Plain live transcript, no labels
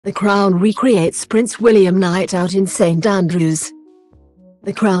The Crown recreates Prince William night out in St Andrews.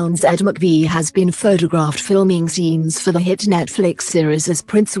 The Crown's Ed McVey has been photographed filming scenes for the hit Netflix series as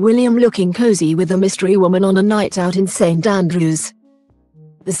Prince William looking cozy with a mystery woman on a night out in St Andrews.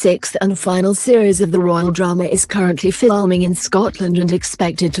 The sixth and final series of the royal drama is currently filming in Scotland and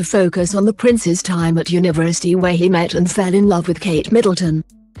expected to focus on the prince's time at university, where he met and fell in love with Kate Middleton,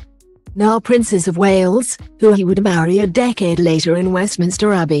 now Princess of Wales, who he would marry a decade later in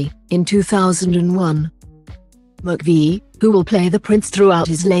Westminster Abbey, in 2001. McVey, who will play the prince throughout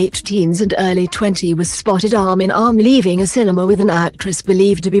his late teens and early 20s, was spotted arm in arm leaving a cinema with an actress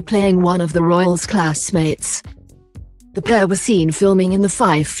believed to be playing one of the royals' classmates. The pair were seen filming in the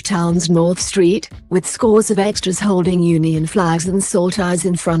Fife Town's North Street, with scores of extras holding Union flags and saltires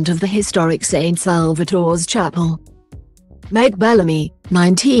in front of the historic St Salvator's Chapel. Meg Bellamy,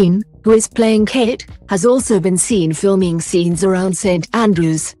 19, who is playing Kate, has also been seen filming scenes around St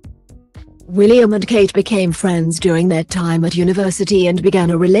Andrews. William and Kate became friends during their time at university and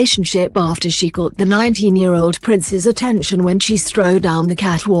began a relationship after she caught the 19-year-old prince's attention when she strode down the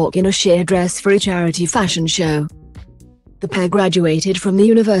catwalk in a sheer dress for a charity fashion show. The pair graduated from the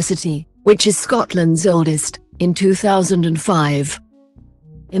university, which is Scotland's oldest, in 2005.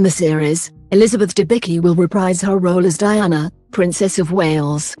 In the series, Elizabeth Debicki will reprise her role as Diana, Princess of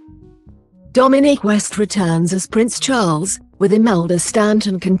Wales. Dominic West returns as Prince Charles, with Imelda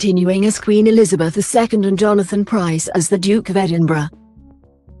Stanton continuing as Queen Elizabeth II and Jonathan Pryce as the Duke of Edinburgh.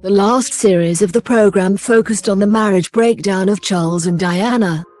 The last series of the programme focused on the marriage breakdown of Charles and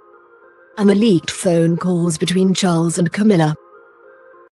Diana, and the leaked phone calls between Charles and Camilla.